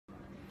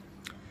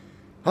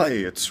Hi,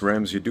 it's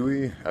Ramsey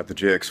Dewey at the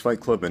JX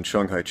Fight Club in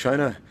Shanghai,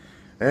 China,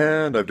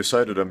 and I've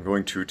decided I'm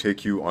going to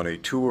take you on a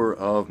tour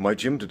of my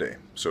gym today.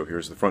 So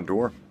here's the front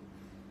door.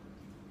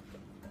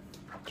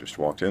 Just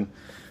walked in,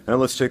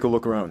 and let's take a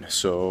look around.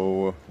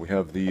 So we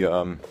have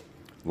the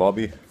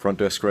lobby, front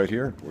desk right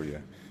here, where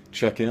you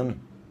check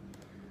in.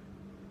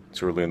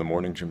 It's early in the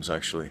morning, gym's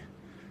actually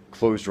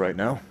closed right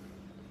now.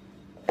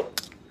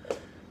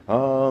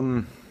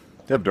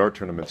 They have dart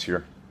tournaments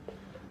here.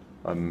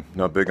 I'm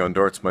not big on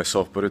darts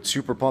myself, but it's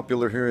super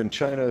popular here in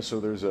China,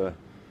 so there's a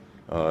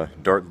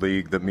dart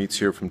league that meets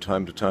here from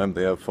time to time.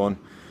 They have fun.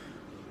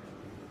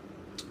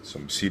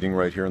 Some seating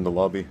right here in the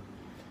lobby.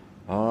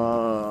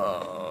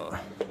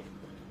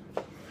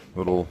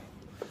 Little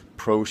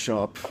pro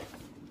shop.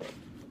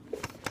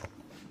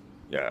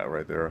 Yeah,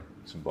 right there.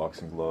 Some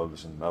boxing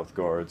gloves and mouth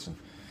guards and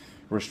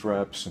wrist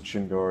wraps and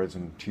shin guards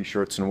and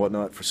t-shirts and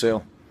whatnot for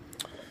sale.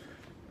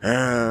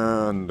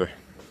 And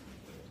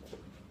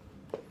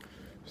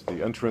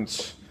the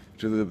entrance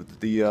to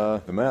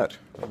the mat.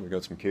 We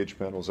got some cage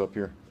panels up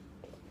here.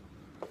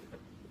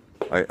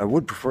 I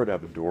would prefer to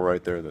have a door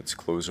right there that's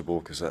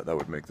closable, because that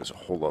would make this a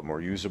whole lot more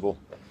usable.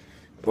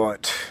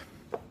 But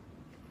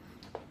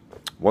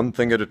one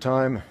thing at a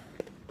time.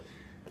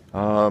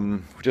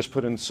 We just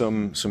put in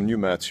some new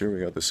mats here.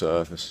 We got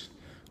this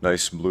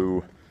nice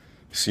blue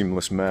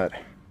seamless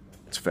mat.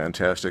 It's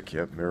fantastic.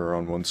 Yep, mirror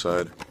on one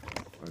side,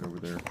 right over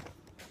there.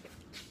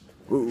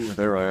 Ooh,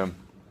 there I am.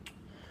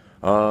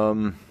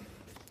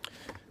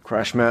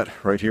 Crash mat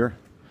right here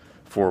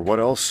for what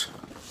else?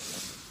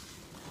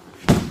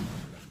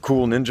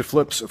 Cool ninja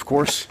flips, of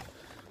course.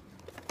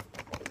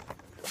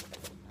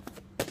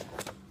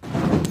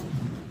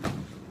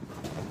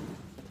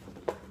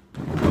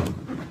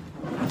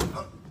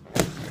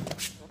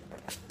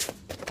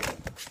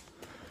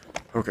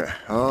 Okay,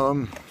 I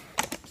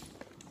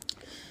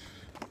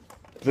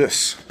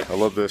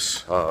love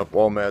this.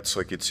 Wall mats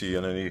like you'd see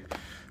in any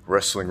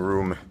wrestling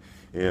room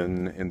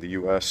in the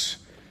US.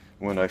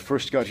 When I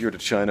first got here to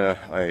China,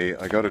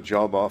 I got a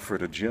job offer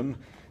at a gym, and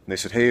they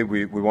said, hey,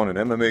 we want an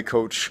MMA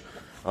coach.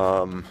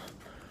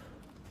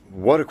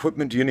 What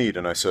equipment do you need?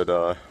 And I said,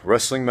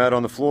 wrestling mat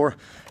on the floor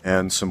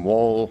and some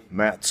wall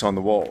mats on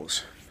the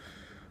walls.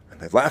 And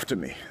they laughed at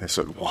me. They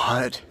said,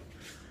 what?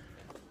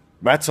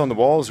 Mats on the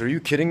walls? Are you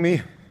kidding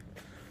me?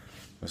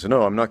 I said,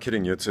 no, I'm not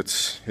kidding you.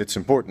 It's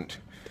important,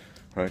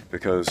 right?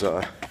 Because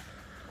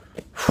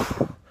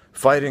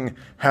fighting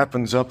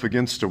happens up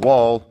against a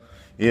wall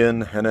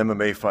in an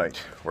MMA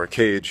fight, or a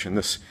cage in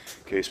this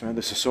case. Man,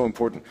 this is so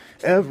important.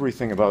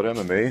 Everything about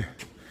MMA,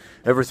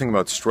 everything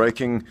about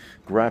striking,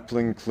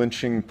 grappling,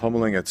 clinching,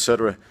 pummeling,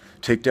 etc.,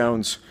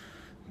 takedowns,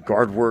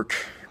 guard work,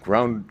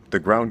 the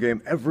ground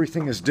game,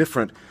 everything is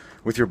different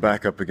with your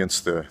back up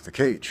against the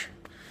cage.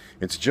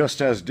 It's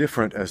just as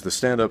different as the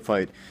stand-up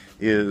fight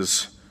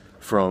is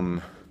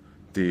from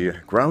the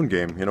ground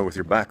game, you know, with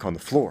your back on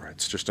the floor.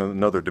 It's just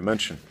another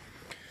dimension.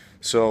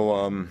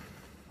 So,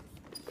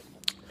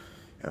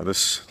 yeah,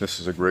 this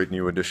is a great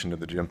new addition to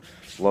the gym.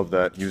 Love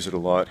that. Use it a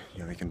lot.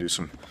 You know, you can do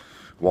some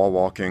wall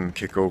walking,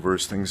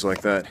 kickovers, things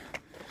like that.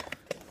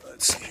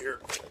 Let's see here.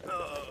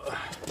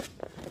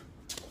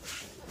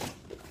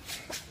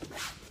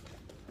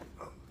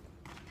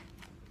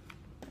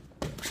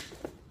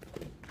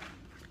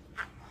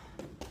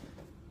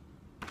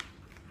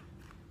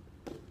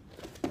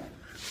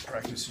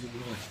 Practice your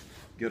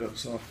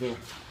get-ups off the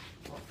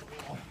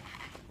wall.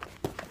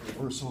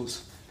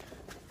 Reversals,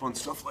 fun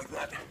stuff like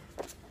that.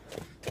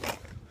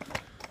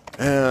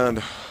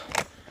 And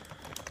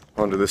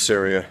onto this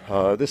area.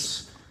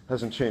 This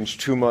hasn't changed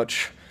too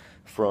much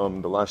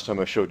from the last time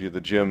I showed you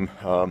the gym.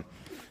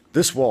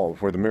 This wall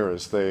where the mirror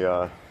is,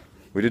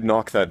 we did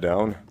knock that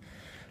down.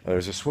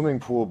 There's a swimming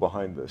pool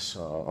behind this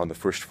on the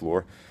first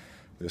floor.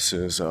 This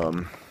is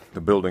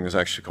the building is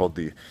actually called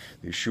the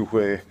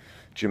Shanghai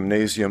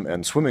Gymnasium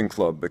and Swimming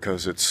Club,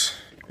 because it's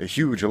a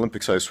huge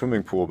Olympic-sized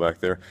swimming pool back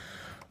there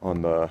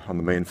on the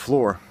main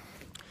floor.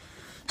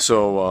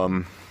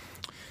 So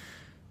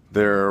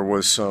there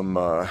was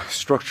some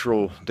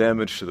structural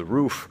damage to the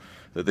roof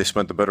that they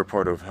spent the better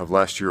part of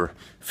last year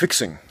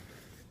fixing.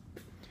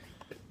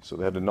 So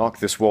they had to knock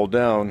this wall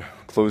down,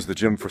 close the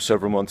gym for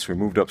several months. We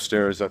moved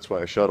upstairs. That's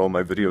why I shot all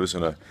my videos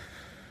in a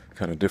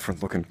kind of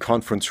different looking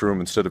conference room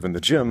instead of in the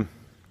gym.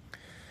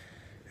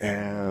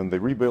 And they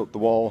rebuilt the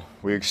wall.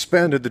 We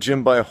expanded the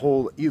gym by a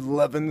whole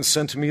 11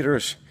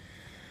 centimeters.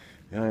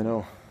 Yeah, I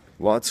know.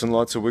 Lots and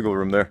lots of wiggle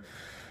room there.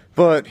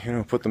 But, you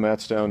know, put the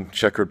mats down,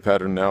 checkered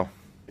pattern now.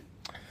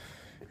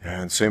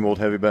 And same old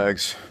heavy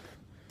bags.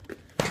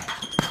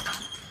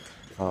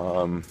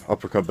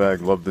 Uppercut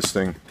bag, love this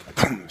thing.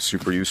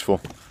 Super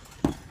useful.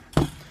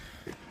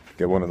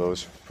 Get one of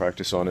those,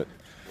 practice on it.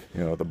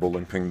 You know, the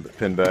bowling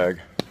pin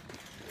bag.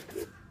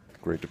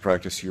 Great to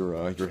practice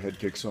your head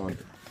kicks on.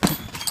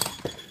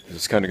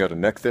 It's kind of got a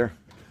neck there.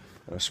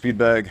 Speed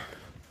bag.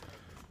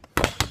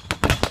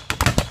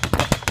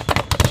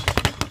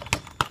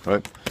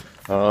 Right.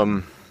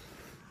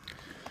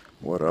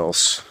 What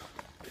else?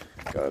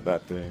 Got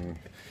that thing.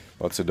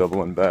 Lots of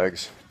double end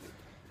bags.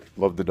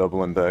 Love the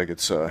double end bag.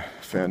 It's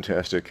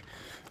fantastic.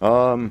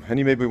 And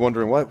you may be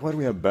wondering, why do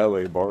we have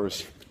ballet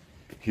bars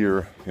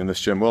here in this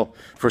gym? Well,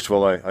 first of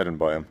all, I didn't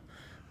buy them.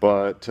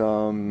 But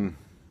I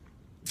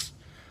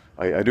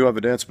do have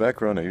a dance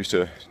background. I used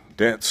to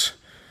dance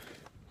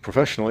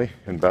professionally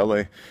in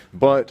ballet,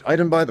 but I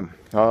didn't buy them.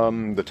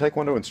 The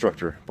Taekwondo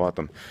instructor bought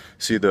them.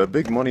 See, the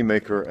big money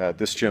maker at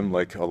this gym,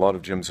 like a lot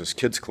of gyms, is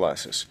kids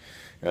classes.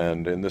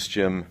 And in this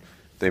gym,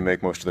 they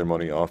make most of their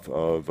money off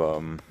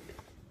of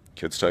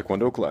kids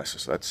Taekwondo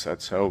classes.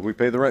 That's how we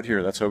pay the rent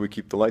here. That's how we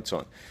keep the lights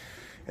on.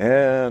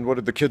 And what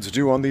did the kids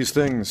do on these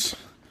things?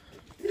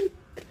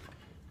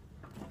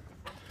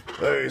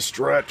 They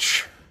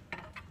stretch.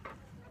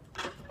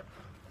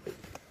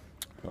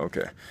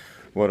 Okay,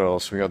 what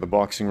else? We got the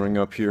boxing ring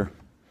up here.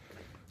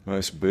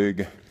 Nice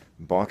big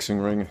boxing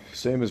ring,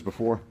 same as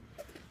before,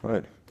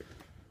 right?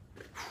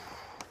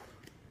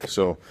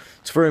 So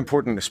it's very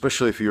important,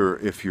 especially if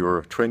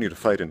you're training to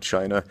fight in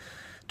China,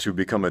 to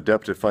become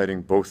adept at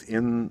fighting both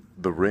in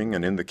the ring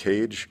and in the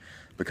cage,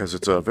 because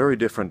it's a very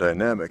different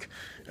dynamic.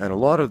 And a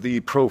lot of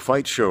the pro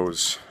fight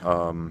shows,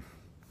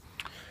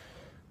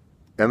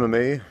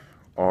 MMA,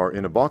 are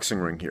in a boxing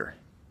ring here.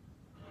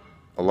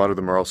 A lot of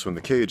them are also in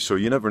the cage, so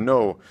you never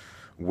know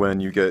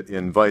when you get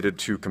invited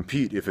to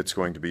compete if it's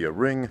going to be a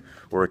ring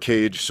or a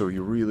cage, so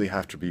you really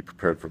have to be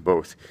prepared for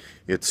both.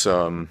 It's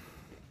you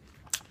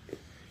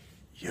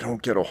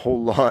don't get a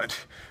whole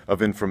lot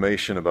of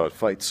information about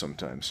fights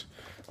sometimes.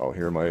 Oh,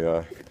 here are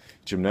my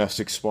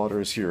gymnastics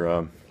spotters here.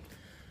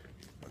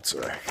 Let's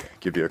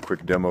give you a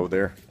quick demo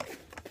there.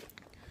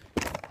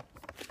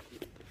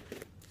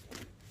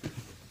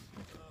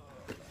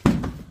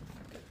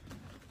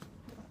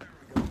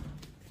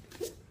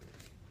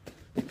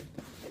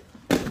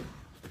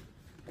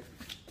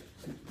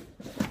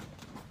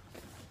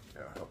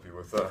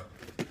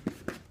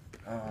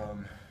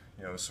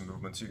 You know, some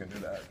movements, you can do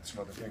that, and some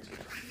other things.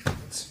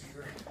 Let's see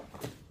here.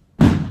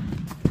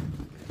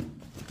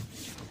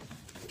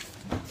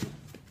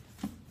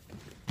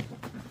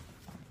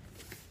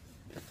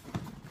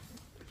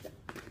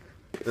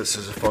 This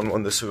is a fun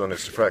one. This one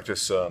is to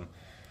practice,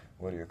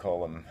 what do you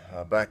call them?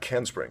 Back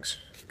handsprings.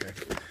 Okay.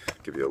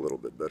 Give you a little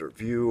bit better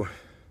view.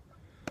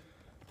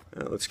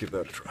 Let's give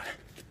that a try.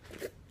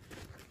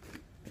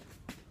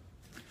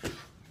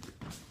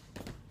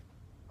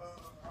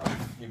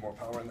 Need more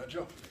power in that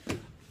jump.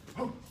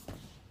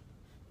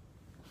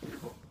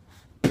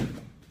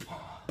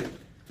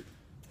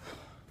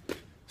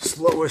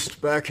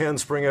 Slowest back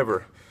handspring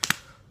ever.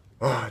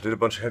 I did a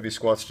bunch of heavy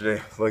squats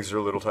today. Legs are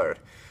a little tired.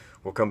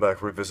 We'll come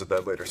back, revisit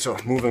that later. So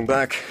moving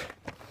back.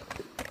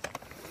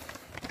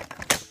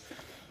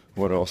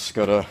 What else?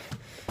 Got a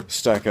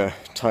stack of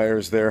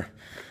tires there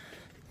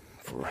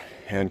for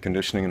hand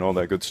conditioning and all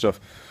that good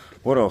stuff.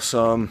 What else?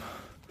 I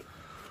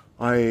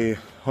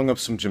hung up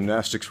some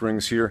gymnastics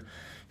rings here,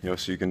 you know,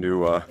 so you can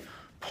do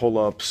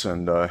pull-ups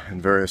and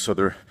various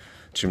other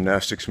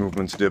gymnastics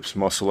movements, dips,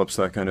 muscle-ups,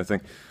 that kind of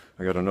thing.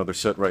 I got another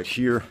set right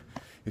here.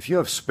 If you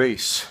have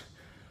space,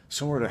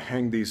 somewhere to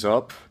hang these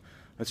up,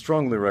 I'd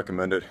strongly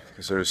recommend it,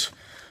 because there's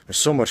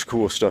so much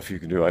cool stuff you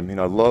can do. I mean,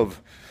 I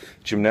love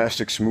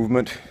gymnastics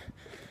movement.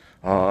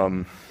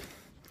 You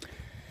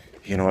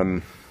know,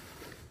 I'm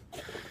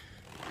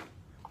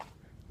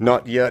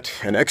not yet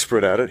an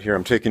expert at it. Here,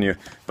 I'm taking you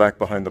back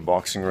behind the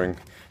boxing ring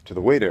to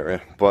the weight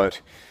area, but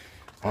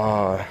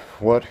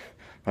what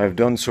I've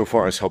done so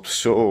far has helped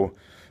so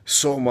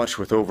much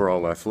with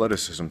overall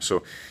athleticism.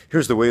 So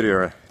here's the weight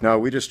area. Now,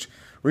 we just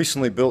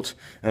recently built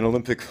an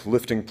Olympic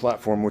lifting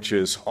platform, which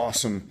is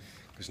awesome,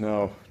 because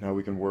now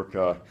we can work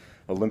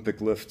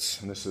Olympic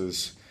lifts. And this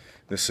is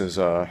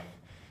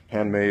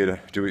handmade,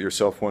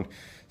 do-it-yourself one.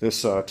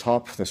 This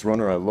top, this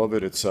runner, I love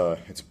it. It's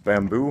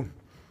bamboo.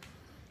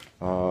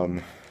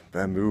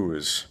 Bamboo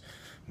is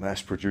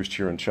mass-produced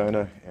here in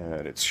China,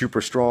 and it's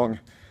super strong.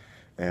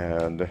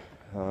 And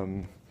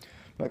I'm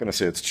not going to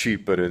say it's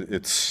cheap, but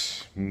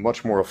it's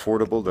much more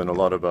affordable than a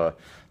lot of the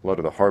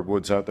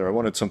hardwoods out there. I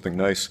wanted something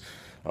nice.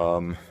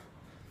 Runner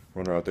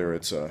out there,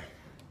 it's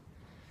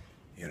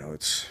you know,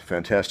 it's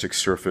fantastic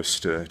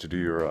surface to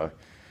do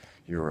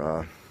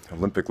your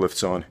Olympic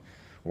lifts on,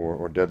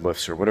 or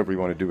deadlifts, or whatever you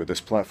want to do with this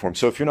platform.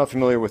 So if you're not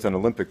familiar with an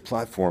Olympic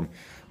platform,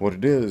 what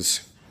it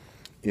is,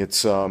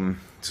 it's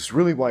this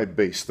really wide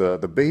base. The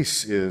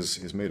base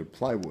is made of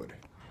plywood,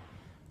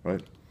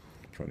 right?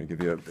 Trying to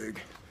give you a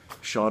big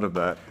shot of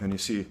that, and you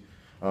see,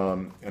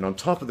 and on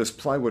top of this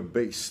plywood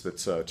base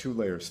that's 2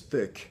 layers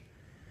thick,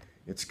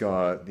 it's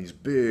got these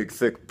big,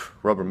 thick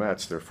rubber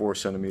mats. They're 4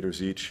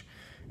 centimeters each,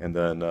 and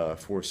then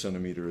 4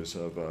 centimeters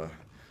of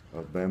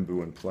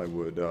bamboo and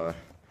plywood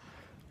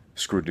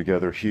screwed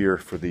together here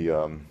for the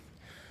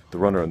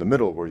runner in the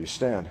middle where you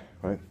stand,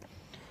 right?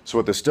 So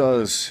what this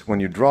does,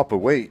 when you drop a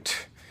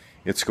weight,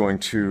 it's going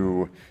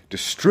to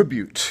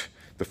distribute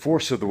the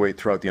force of the weight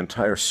throughout the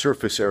entire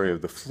surface area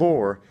of the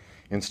floor,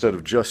 instead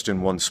of just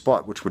in one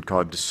spot, which would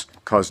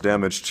cause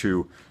damage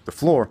to the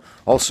floor.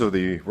 Also,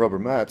 the rubber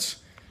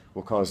mats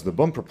will cause the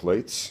bumper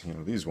plates, you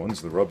know, these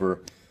ones, the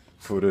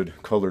rubber-footed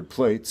colored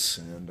plates,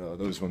 and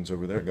those ones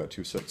over there got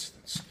 2 sets.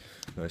 That's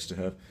nice to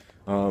have.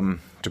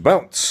 To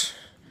bounce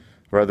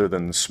rather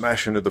than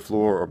smash into the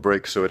floor or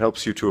break, so it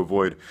helps you to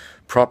avoid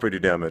property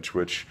damage,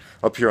 which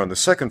up here on the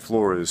second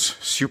floor is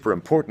super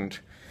important.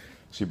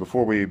 See,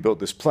 before we built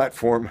this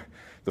platform,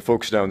 the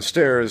folks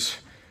downstairs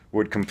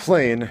would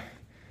complain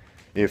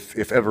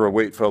if ever a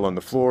weight fell on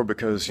the floor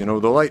because, you know,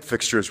 the light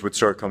fixtures would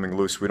start coming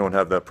loose. We don't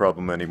have that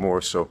problem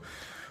anymore, so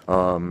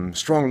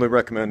strongly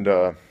recommend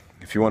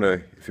if you want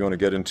to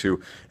get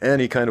into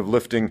any kind of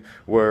lifting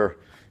where,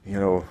 you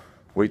know,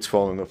 weights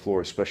fall on the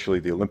floor, especially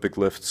the Olympic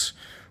lifts,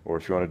 or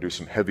if you want to do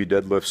some heavy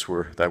deadlifts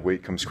where that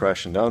weight comes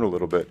crashing down a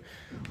little bit,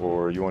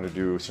 or you want to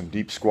do some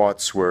deep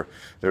squats where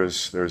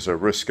there's a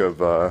risk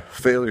of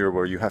failure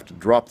where you have to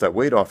drop that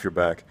weight off your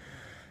back,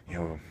 you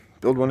know,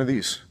 build one of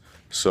these.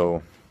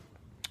 So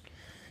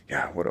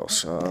yeah, what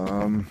else?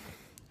 Got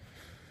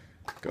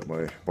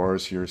my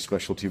bars here,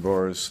 specialty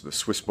bars, the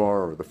Swiss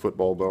bar or the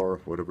football bar,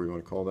 whatever you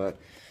want to call that.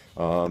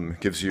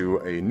 Gives you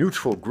a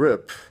neutral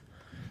grip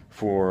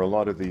for a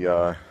lot of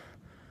the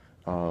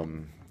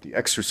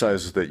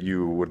exercises that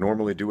you would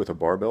normally do with a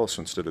barbell.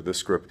 So instead of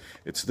this grip,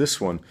 it's this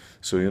one.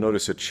 So you'll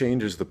notice it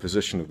changes the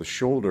position of the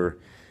shoulder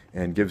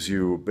and gives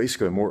you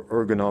basically a more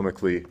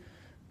ergonomically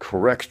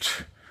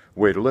correct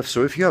way to lift.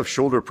 So if you have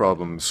shoulder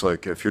problems,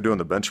 like if you're doing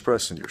the bench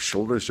press and your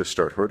shoulders just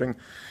start hurting,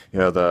 you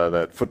know,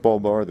 that football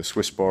bar, the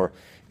Swiss bar,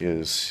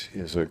 is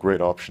a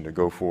great option to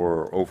go for,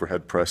 or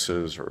overhead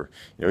presses, or,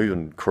 you know,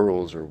 even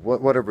curls, or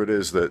whatever it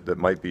is that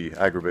might be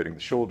aggravating the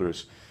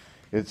shoulders.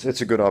 It's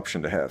a good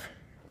option to have.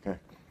 Okay.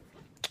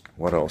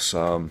 What else?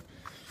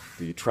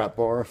 The trap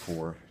bar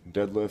for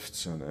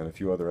deadlifts and a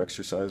few other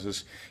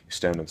exercises. You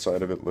stand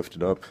inside of it, lift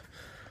it up.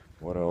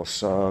 What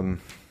else?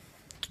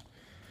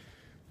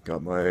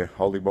 Got my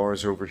Holly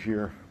bars over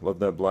here. Love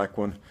that black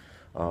one.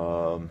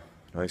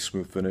 Nice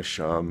smooth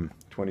finish.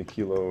 20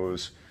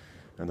 kilos.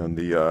 And then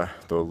the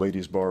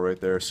ladies bar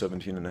right there,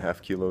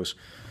 17.5 kilos.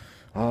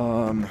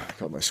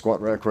 Got my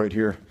squat rack right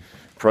here.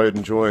 Pride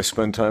and joy.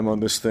 Spend time on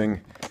this thing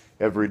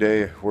every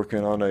day.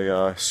 Working on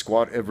a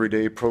squat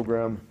everyday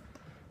program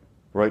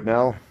right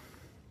now.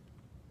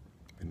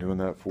 Been doing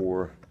that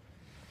for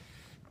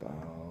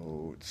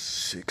about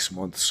 6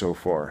 months so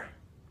far.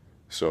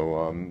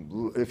 So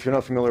if you're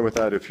not familiar with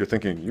that, if you're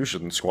thinking you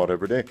shouldn't squat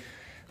every day,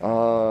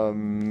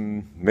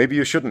 maybe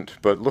you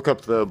shouldn't. But look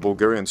up the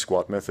Bulgarian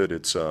squat method.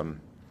 It's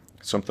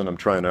something I'm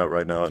trying out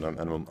right now, and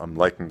I'm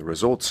liking the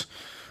results.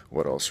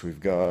 What else? We've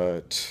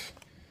got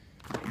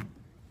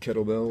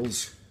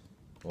kettlebells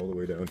all the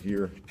way down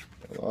here.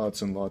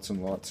 Lots and lots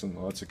and lots and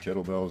lots of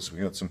kettlebells. We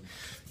got some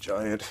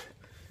giant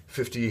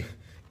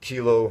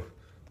 50-kilo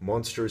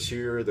monsters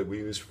here that we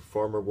use for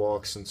farmer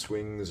walks and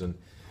swings. And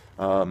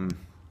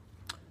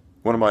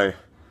one of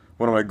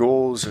my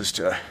goals is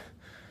to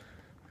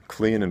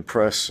clean and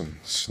press and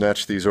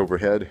snatch these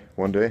overhead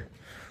one day.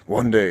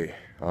 One day.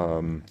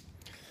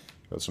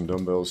 Got some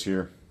dumbbells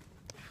here.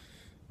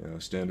 You know,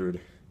 standard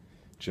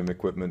gym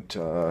equipment.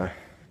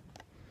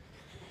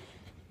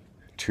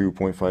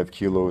 2.5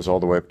 kilos all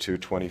the way up to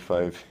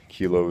 25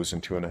 kilos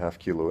in 2.5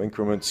 kilo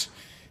increments.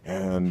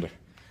 And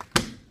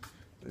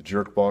the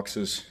jerk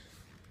boxes.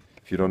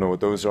 If you don't know what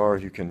those are,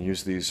 you can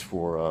use these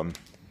for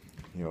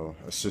you know,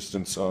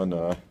 assistance on.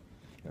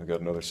 I've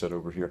got another set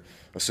over here.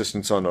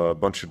 Assistance on a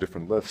bunch of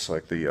different lifts,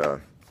 like the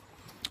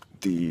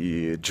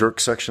jerk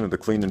section of the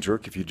clean and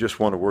jerk. If you just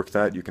want to work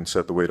that, you can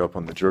set the weight up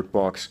on the jerk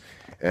box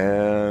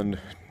and,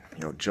 you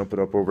know, jump it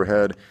up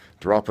overhead,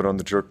 drop it on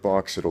the jerk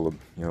box. It'll,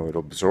 you know,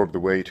 it'll absorb the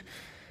weight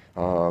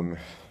of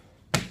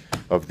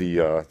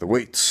the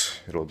weights.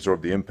 It'll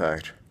absorb the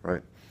impact,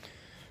 right?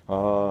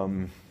 Yeah,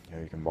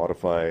 you can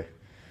modify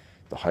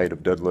the height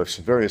of deadlifts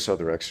and various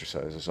other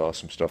exercises.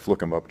 Awesome stuff. Look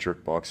them up,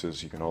 jerk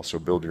boxes. You can also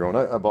build your own.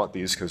 I bought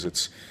these because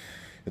it's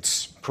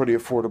pretty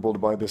affordable to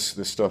buy this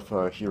stuff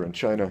here in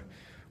China.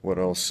 What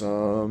else?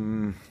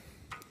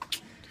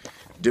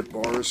 Dip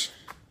bars.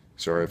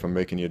 Sorry if I'm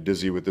making you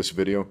dizzy with this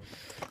video.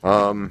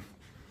 And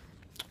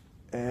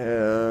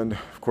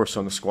of course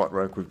on the squat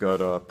rack we've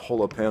got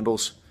pull-up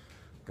handles.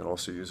 You can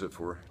also use it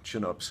for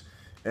chin-ups.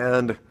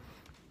 And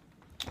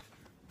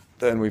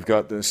then we've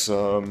got this,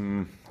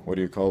 what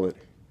do you call it?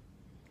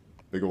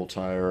 Big old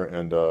tire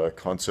and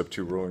Concept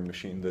 2 rowing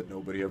machine that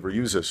nobody ever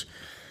uses.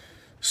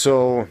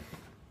 So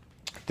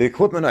the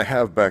equipment I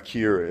have back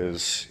here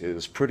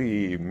is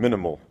pretty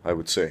minimal, I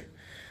would say.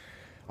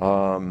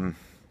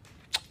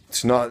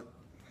 It's not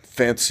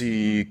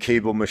fancy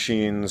cable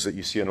machines that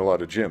you see in a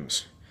lot of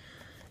gyms.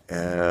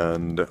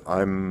 And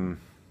I'm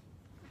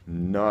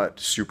not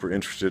super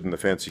interested in the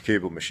fancy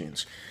cable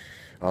machines.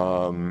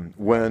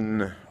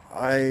 When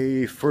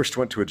I first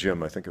went to a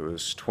gym, I think it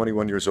was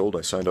 21 years old,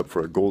 I signed up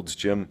for a Gold's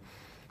Gym.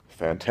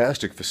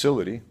 Fantastic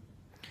facility.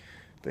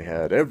 They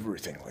had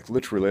everything, like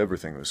literally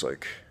everything. It was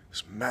like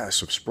this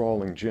massive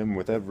sprawling gym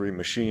with every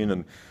machine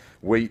and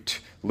weight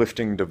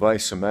lifting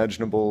device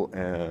imaginable,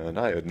 and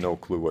I had no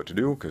clue what to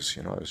do because,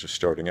 you know, I was just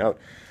starting out.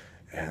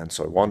 And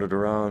so I wandered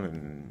around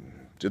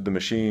and did the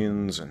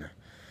machines and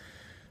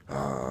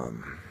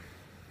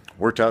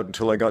worked out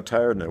until I got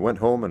tired, and I went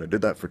home and I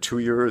did that for 2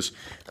 years,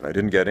 and I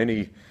didn't get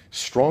any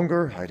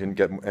stronger. I didn't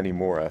get any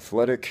more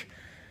athletic.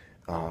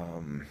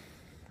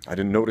 I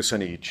didn't notice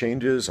any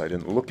changes. I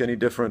didn't look any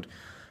different.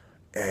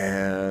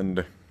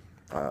 And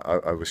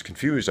I was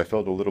confused. I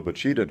felt a little bit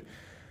cheated.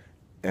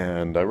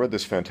 And I read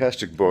this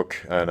fantastic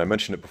book, and I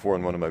mentioned it before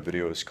in one of my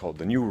videos, called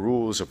The New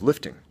Rules of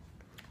Lifting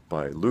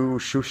by Lou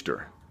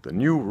Schuster. The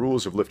New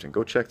Rules of Lifting.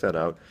 Go check that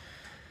out.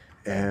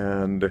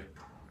 And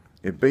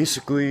it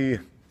basically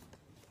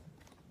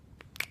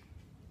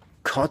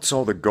cuts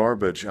all the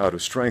garbage out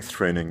of strength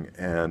training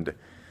and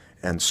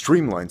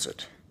streamlines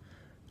it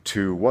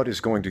to what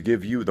is going to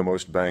give you the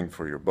most bang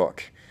for your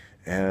buck.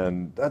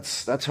 And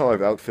that's how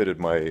I've outfitted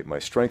my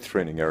strength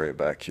training area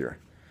back here.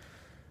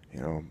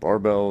 You know,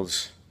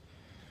 barbells,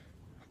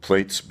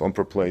 plates,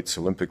 bumper plates,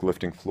 Olympic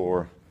lifting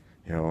floor,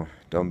 you know,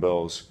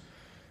 dumbbells,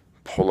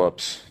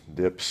 pull-ups,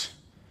 dips.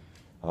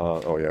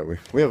 Oh yeah,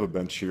 we have a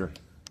bench here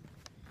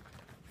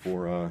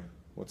for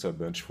what's that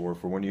bench for?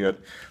 For when you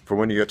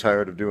get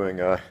tired of doing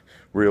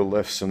real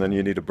lifts and then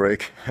you need a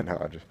break.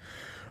 No,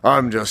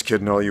 I'm just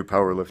kidding. All you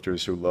power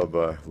lifters who love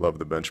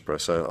the bench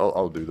press.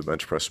 I'll do the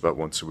bench press about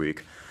once a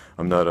week.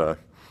 I'm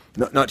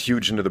not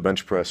huge into the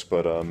bench press,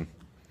 but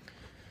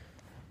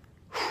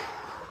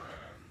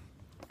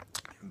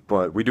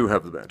we do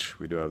have the bench.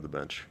 We do have the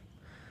bench.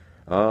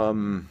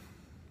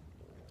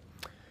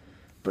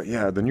 But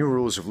yeah, the new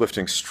rules of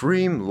lifting: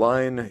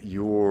 streamline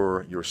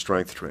your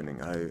strength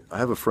training. I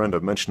have a friend,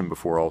 I've mentioned him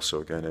before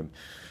also, a guy named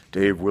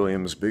Dave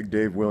Williams, Big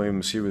Dave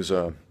Williams. He was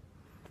a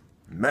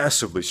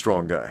massively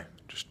strong guy,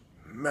 just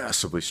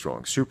massively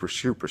strong, super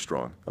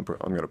strong. I'm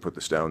going to put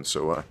this down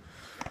so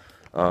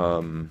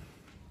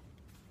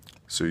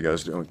you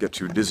guys don't get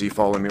too dizzy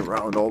following me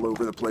around all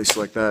over the place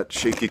like that,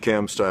 shaky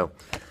cam style.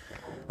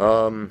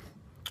 And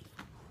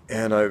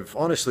I've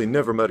honestly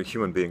never met a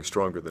human being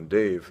stronger than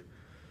Dave.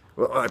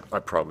 Well, I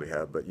probably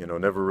have, but, you know,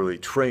 never really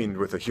trained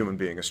with a human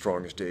being as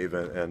strong as Dave.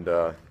 And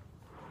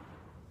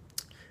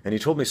he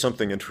told me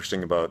something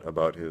interesting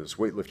about his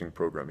weightlifting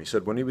program. He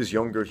said when he was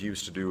younger, he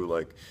used to do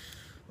like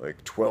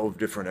 12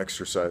 different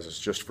exercises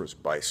just for his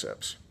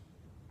biceps.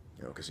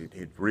 You know, because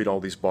he'd read all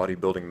these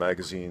bodybuilding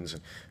magazines,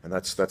 and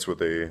that's what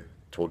they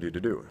told you to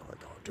do. Like,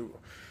 oh, do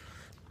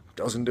a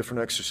dozen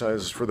different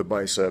exercises for the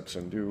biceps,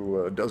 and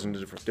do a dozen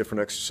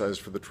different exercises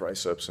for the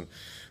triceps, and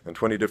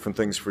 20 different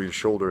things for your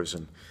shoulders,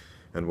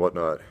 and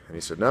whatnot. And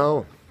he said,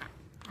 no,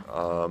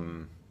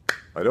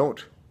 I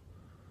don't.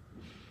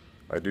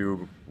 I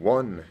do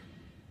one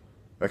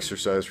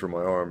exercise for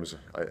my arms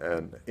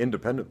and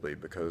independently,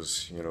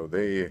 because, you know,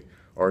 they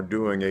are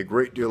doing a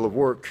great deal of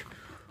work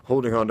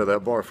holding onto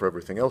that bar for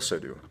everything else I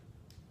do.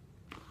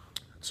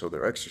 So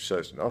they're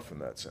exercised enough in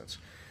that sense.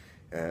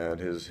 And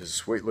his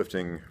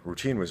weightlifting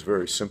routine was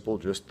very simple,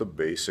 just the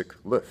basic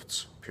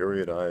lifts,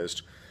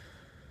 periodized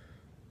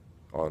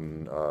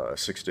on a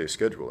 6-day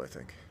schedule, I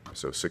think.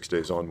 So 6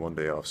 days on, 1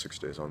 day off, 6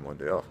 days on, 1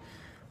 day off.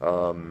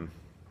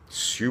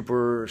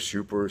 Super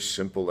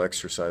simple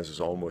exercises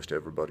almost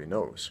everybody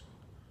knows.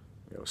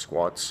 You know,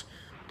 squats,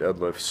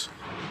 deadlifts,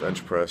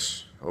 bench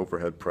press,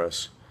 overhead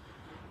press,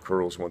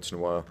 curls once in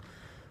a while.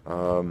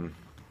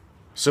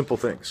 Simple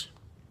things.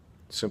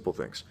 Simple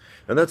things.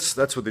 And that's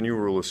what the New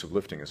Rules of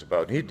Lifting is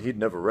about. He'd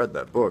never read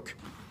that book,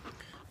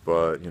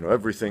 but, you know,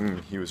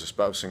 everything he was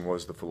espousing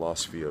was the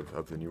philosophy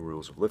of the New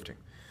Rules of Lifting.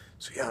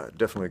 So yeah,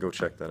 definitely go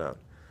check that out.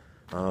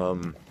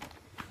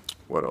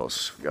 What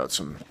else? We got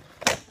some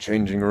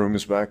changing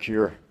rooms back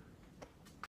here.